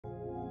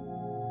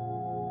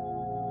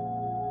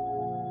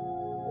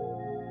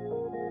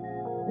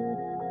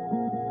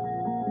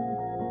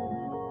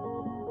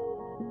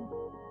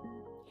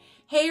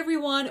Hey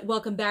everyone,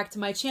 welcome back to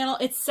my channel.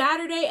 It's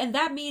Saturday and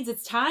that means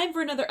it's time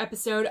for another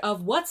episode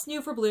of What's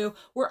New for Blue,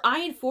 where I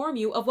inform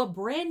you of what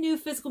brand new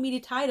physical media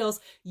titles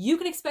you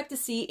can expect to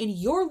see in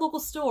your local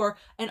store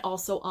and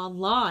also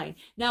online.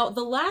 Now,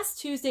 the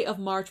last Tuesday of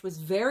March was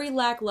very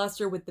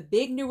lackluster with the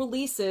big new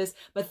releases,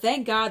 but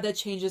thank God that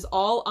changes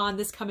all on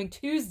this coming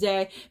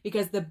Tuesday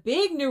because the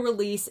big new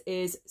release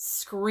is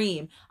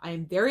Scream. I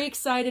am very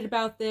excited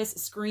about this.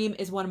 Scream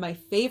is one of my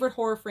favorite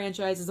horror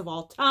franchises of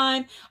all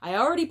time. I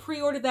already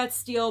pre-ordered that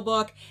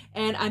Steelbook,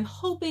 and I'm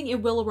hoping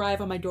it will arrive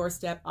on my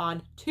doorstep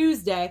on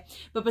Tuesday.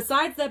 But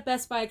besides that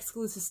Best Buy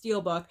exclusive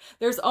Steelbook,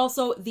 there's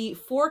also the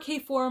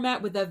 4K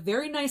format with a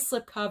very nice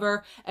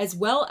slipcover, as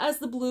well as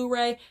the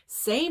Blu-ray,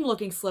 same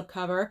looking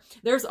slipcover.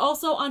 There's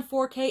also on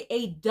 4K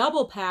a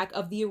double pack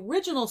of the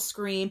original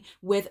Scream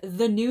with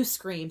the new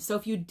Scream. So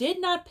if you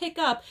did not pick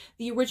up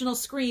the original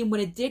Scream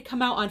when it did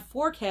come out on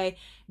 4K,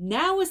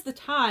 now is the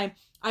time.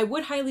 I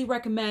would highly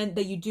recommend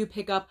that you do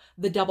pick up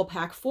the double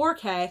pack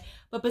 4K,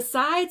 but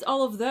besides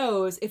all of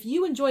those, if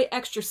you enjoy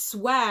extra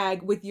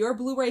swag with your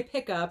Blu-ray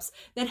pickups,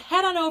 then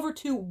head on over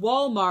to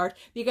Walmart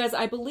because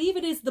I believe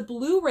it is the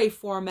Blu-ray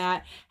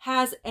format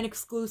has an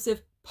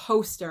exclusive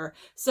poster.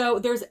 So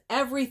there's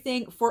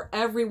everything for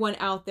everyone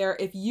out there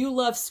if you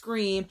love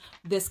Scream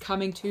this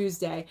coming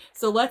Tuesday.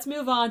 So let's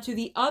move on to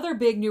the other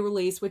big new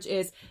release, which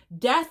is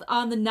Death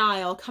on the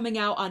Nile, coming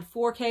out on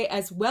 4K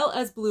as well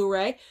as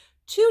Blu-ray.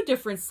 Two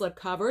different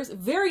slipcovers,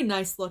 very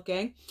nice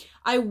looking.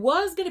 I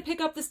was going to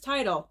pick up this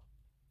title.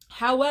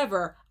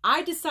 However,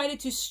 I decided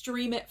to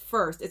stream it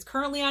first. It's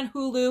currently on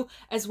Hulu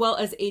as well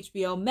as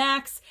HBO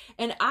Max,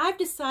 and I've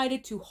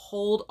decided to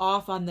hold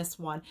off on this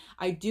one.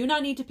 I do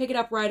not need to pick it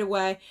up right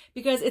away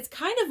because it's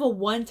kind of a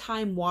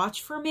one-time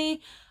watch for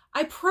me.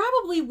 I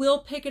probably will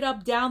pick it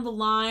up down the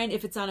line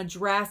if it's on a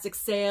drastic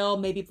sale,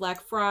 maybe Black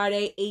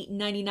Friday,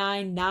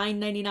 $8.99,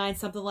 $9.99,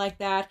 something like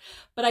that.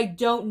 But I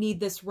don't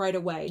need this right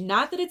away.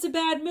 Not that it's a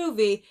bad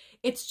movie,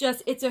 it's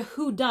just, it's a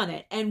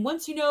whodunit. And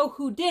once you know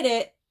who did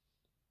it,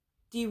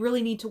 do you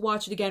really need to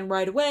watch it again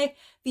right away?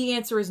 The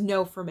answer is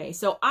no for me.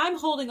 So I'm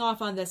holding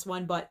off on this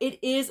one, but it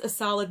is a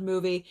solid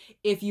movie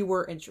if you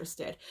were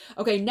interested.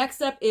 Okay,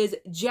 next up is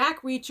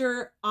Jack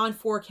Reacher on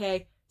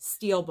 4K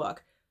Steelbook.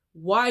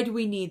 Why do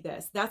we need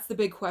this? That's the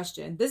big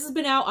question. This has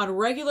been out on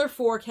regular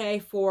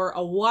 4K for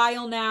a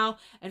while now,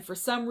 and for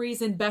some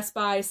reason Best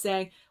Buy is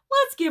saying,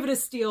 let's give it a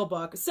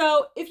Steelbook.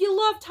 So if you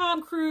love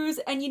Tom Cruise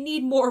and you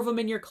need more of them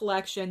in your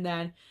collection,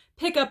 then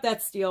pick up that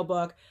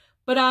Steelbook.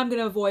 But I'm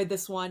going to avoid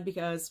this one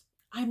because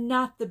I'm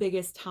not the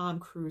biggest Tom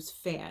Cruise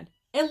fan,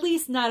 at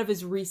least not of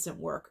his recent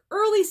work.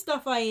 Early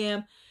stuff I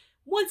am.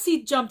 Once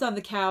he jumped on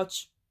the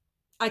couch,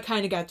 I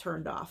kind of got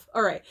turned off.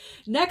 All right,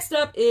 next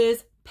up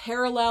is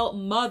Parallel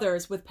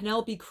Mothers with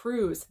Penelope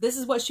Cruz. This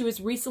is what she was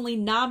recently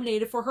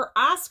nominated for her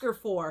Oscar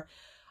for.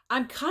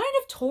 I'm kind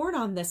of torn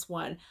on this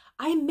one.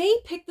 I may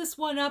pick this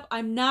one up.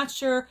 I'm not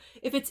sure.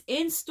 If it's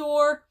in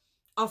store,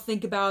 I'll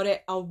think about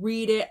it. I'll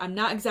read it. I'm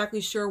not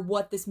exactly sure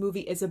what this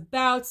movie is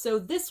about. So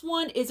this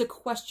one is a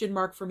question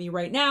mark for me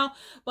right now,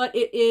 but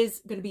it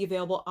is going to be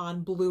available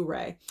on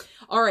Blu-ray.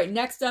 All right,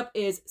 next up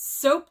is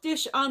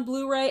Soapdish on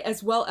Blu-ray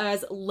as well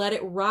as Let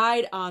It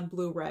Ride on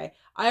Blu-ray.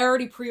 I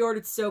already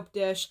pre-ordered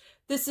Soapdish.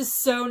 This is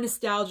so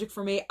nostalgic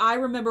for me. I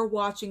remember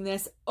watching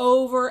this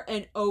over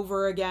and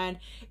over again.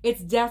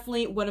 It's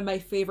definitely one of my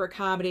favorite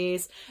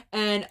comedies.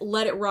 And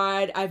Let It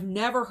Ride, I've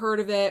never heard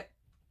of it.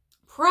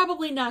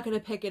 Probably not going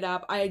to pick it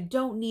up. I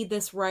don't need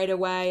this right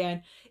away,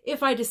 and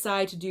if I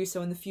decide to do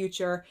so in the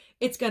future,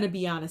 it's going to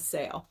be on a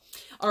sale.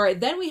 All right,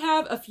 then we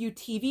have a few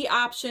TV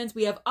options.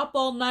 We have Up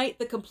All Night,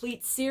 the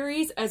complete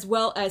series, as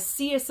well as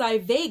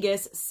CSI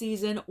Vegas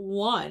Season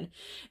 1.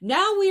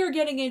 Now we are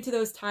getting into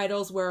those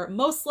titles where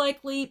most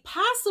likely,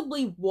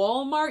 possibly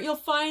Walmart you'll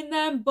find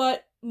them,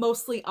 but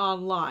mostly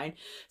online.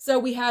 So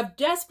we have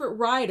Desperate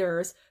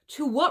Riders,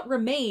 To What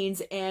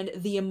Remains, and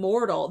The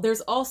Immortal.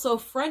 There's also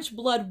French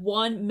Blood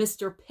 1,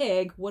 Mr.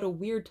 Pig, what a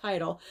weird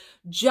title,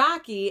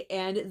 Jockey,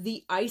 and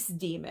The Ice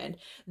Demon.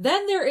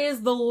 Then there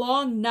is The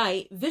Long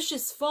Night,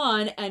 Vicious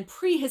Fun, and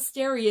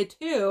Prehysteria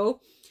 2.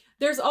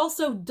 There's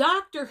also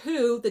Doctor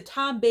Who, the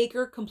Tom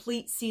Baker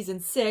Complete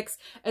Season 6,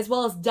 as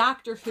well as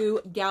Doctor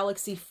Who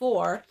Galaxy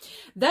 4.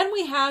 Then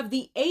we have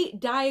the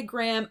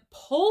 8-diagram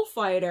Pole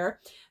Fighter,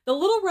 The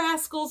Little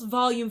Rascals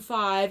Volume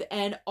 5,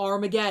 and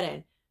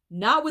Armageddon.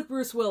 Not with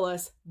Bruce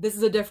Willis. This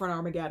is a different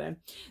Armageddon.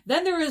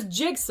 Then there is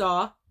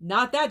Jigsaw,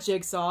 not that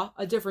Jigsaw,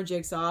 a different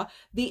Jigsaw,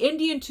 The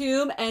Indian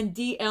Tomb, and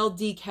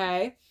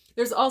DLDK.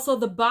 There's also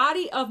The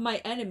Body of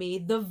My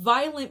Enemy, The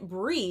Violent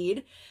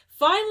Breed.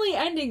 Finally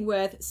ending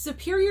with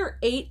Superior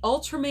 8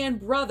 Ultraman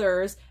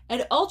Brothers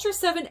and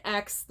Ultraseven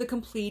X, the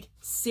complete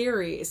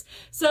series.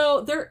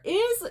 So there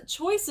is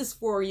choices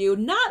for you,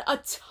 not a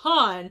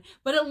ton,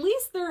 but at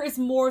least there is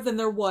more than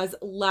there was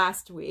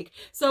last week.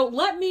 So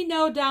let me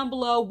know down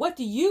below, what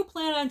do you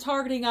plan on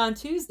targeting on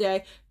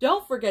Tuesday?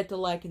 Don't forget to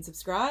like and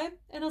subscribe,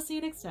 and I'll see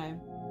you next time.